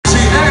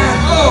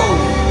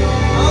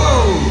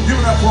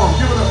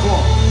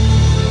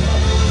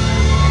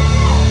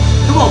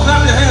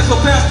So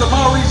Pastor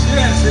Maurice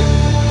Yancey,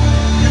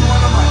 give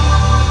one of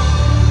mine.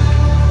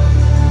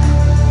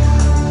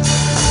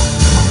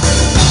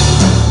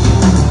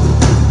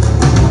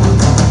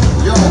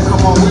 Yo,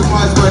 come on, we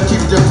might as well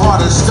keep the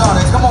party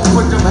started. Come on,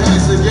 put them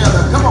hands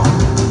together. Come on.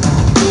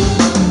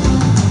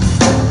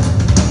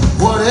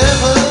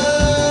 Whatever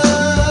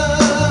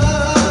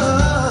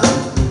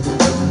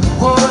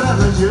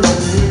you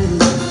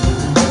need,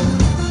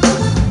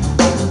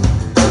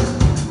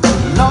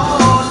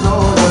 Lord,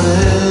 Lord,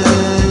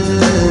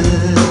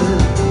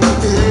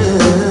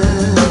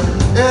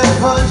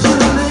 whatever you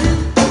need,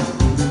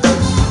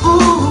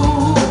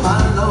 ooh, my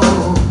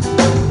Lord,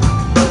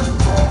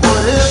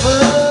 whatever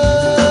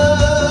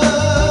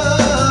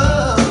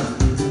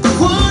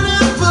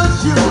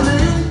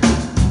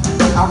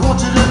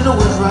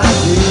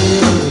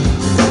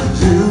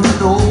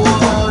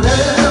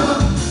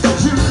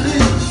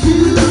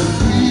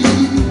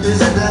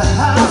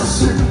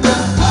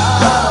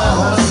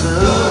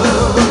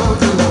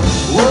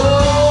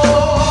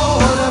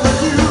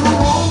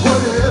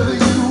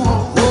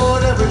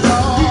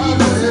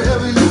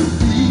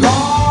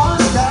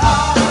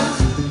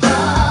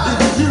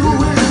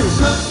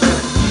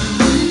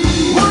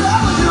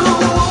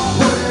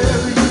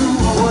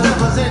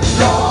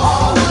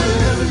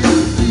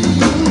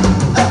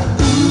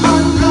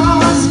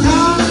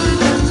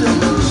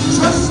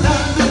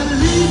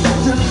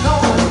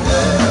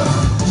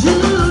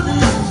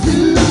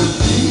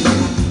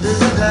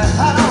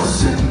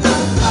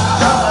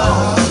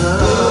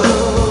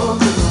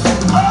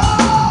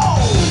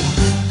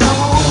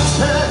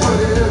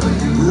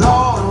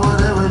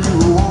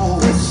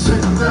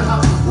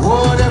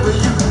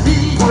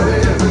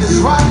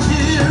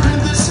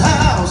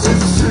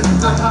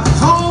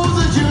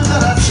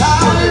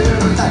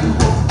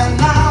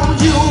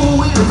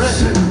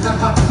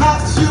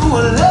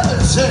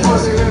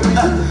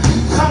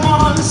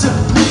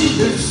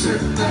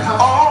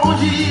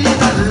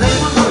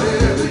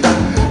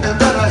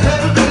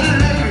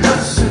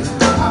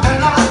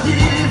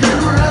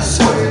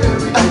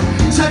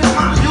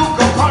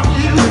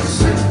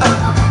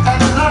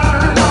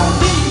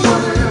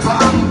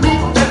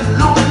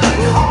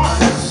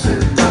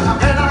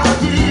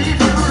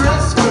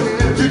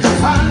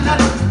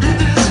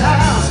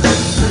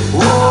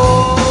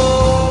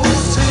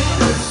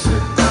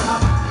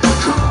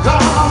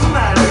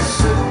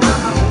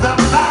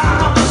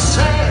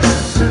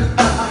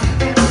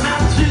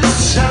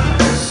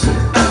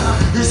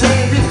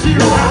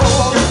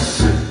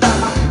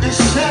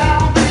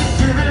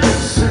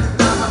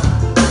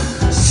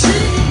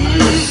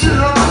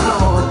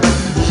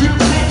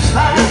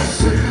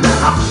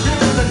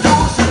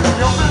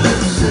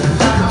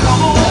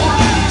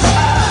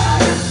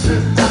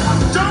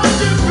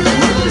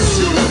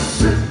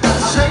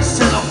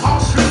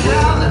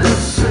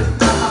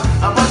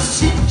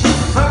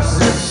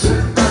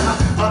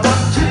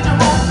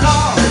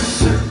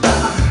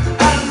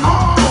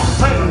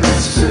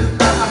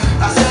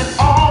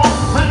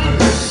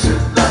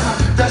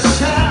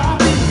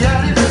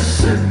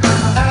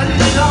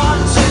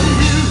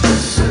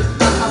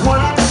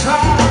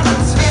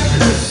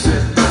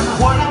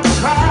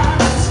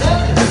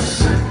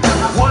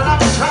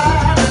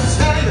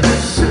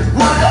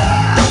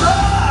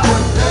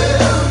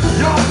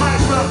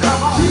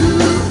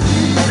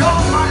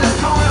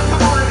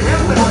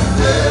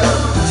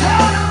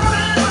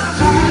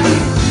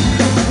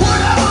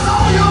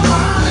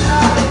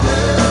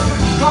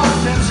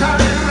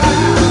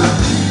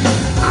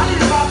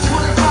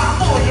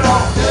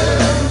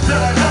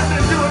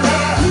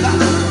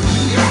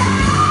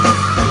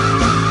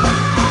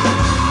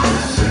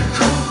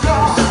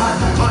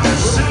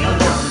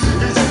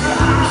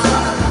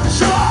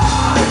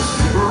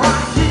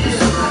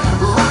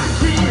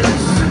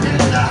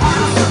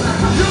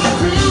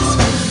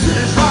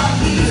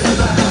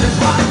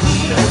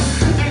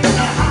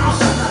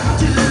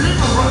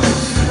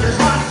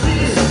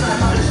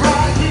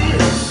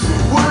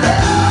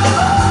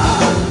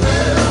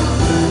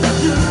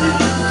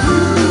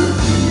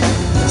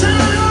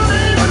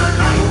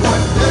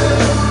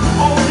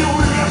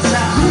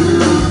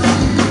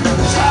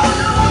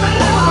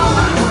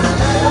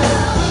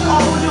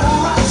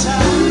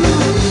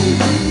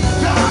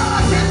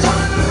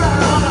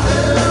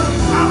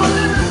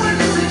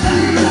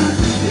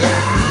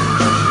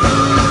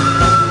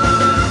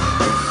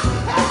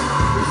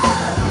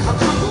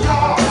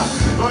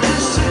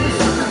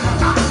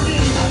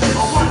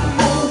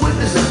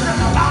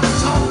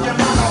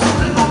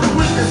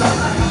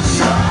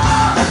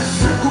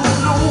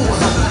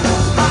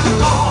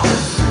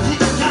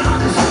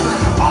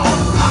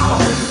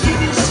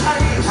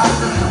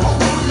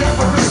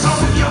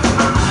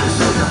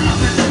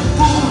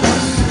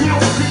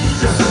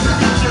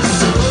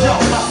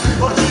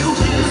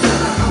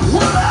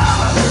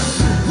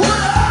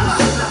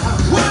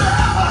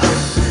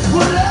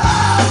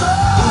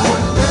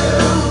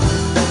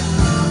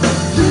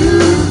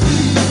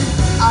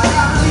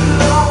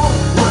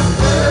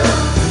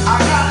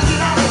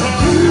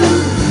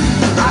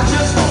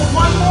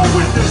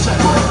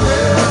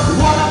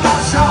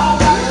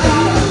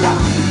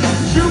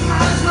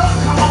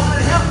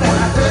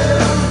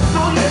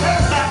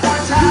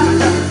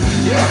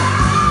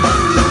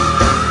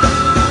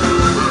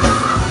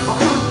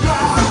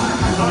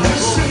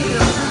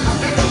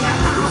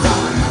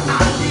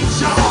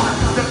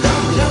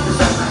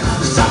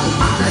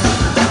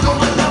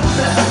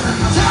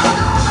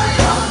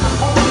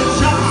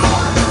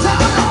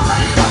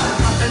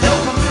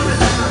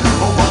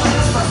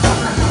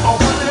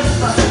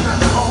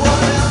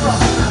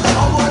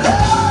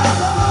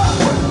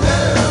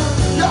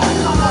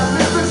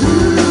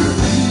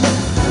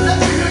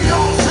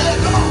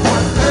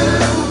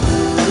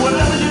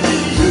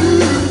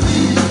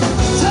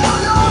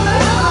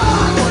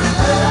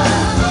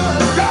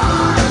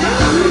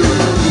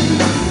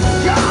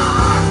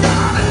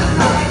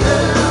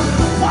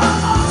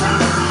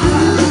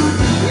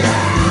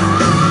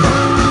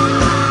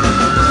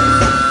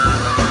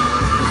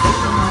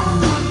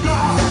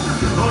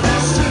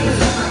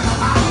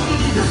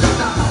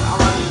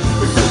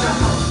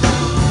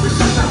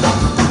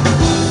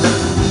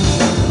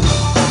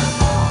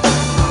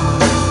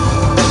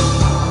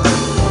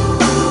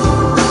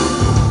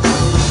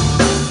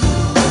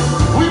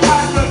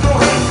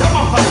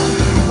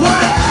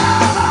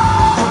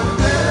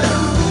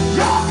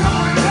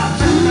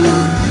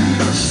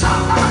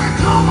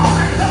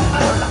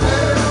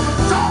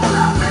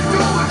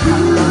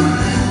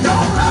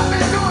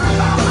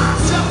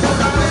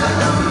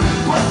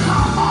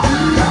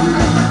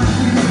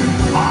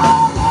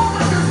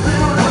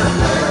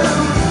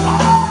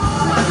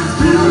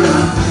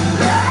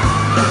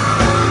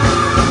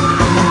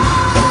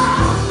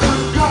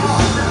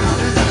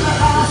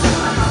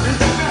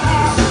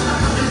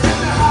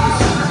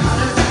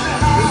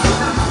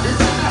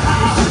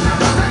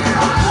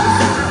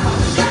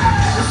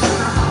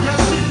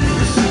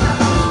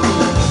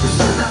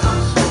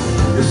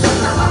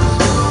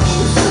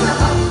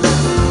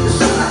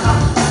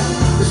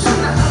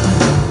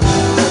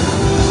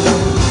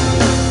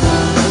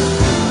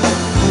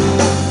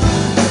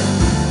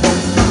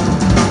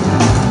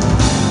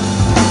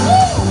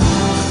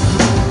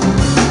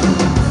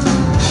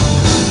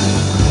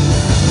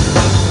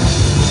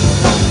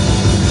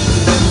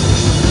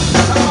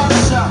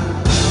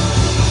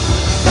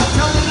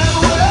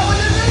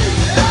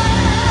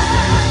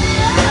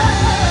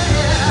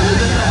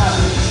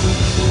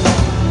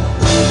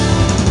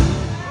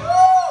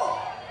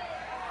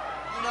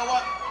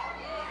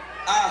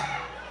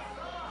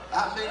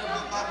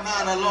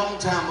got mine a long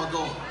time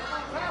ago.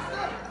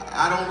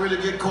 I don't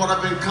really get caught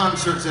up in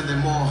concerts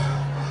anymore.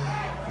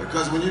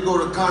 Because when you go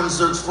to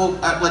concerts, folk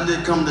act like they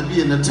come to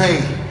be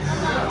entertained.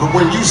 But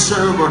when you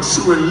serve a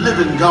true and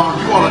living God,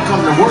 you ought to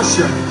come to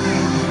worship.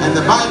 And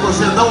the Bible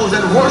said those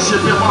that worship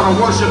him ought to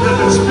worship him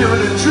in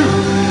spirit and truth.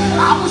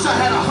 I wish I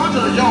had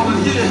 100 of y'all in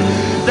here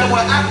that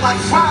would act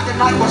like Friday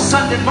night was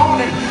Sunday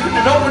morning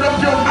and open up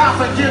your mouth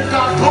and give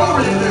God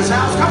glory in this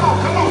house. Come on,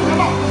 come on,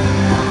 come on.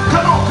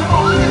 Come on, come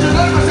on. Look at your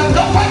neighbor and say,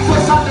 don't wait for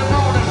Sunday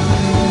morning.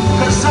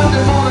 Because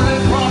Sunday morning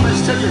ain't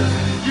promised to you.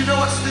 You know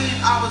what, Steve?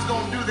 I was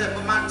going to do that,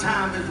 but my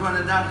time is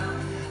running out.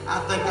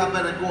 I think I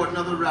better go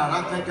another route.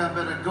 I think I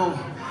better go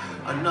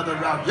another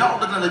route.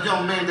 Y'all looking at a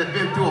young man that's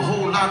been through a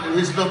whole lot in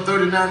his little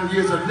 39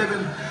 years of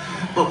living.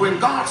 But when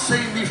God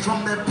saved me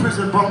from that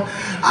prison bunk,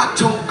 I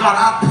told God,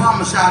 I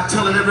promise you, I'll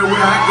tell it everywhere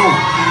I go.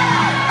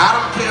 I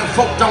don't care if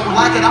folk don't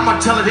like it. I'm going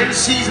to tell it in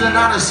season and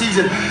out of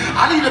season.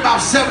 I need about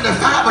 75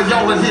 of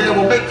y'all in here that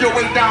will make your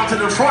way down to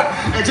the front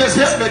and just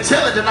help me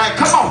tell it tonight.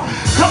 Come on.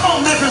 Come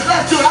on, Memphis.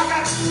 Let's do it. I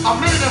got a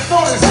minute and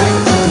 40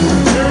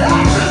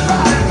 seconds.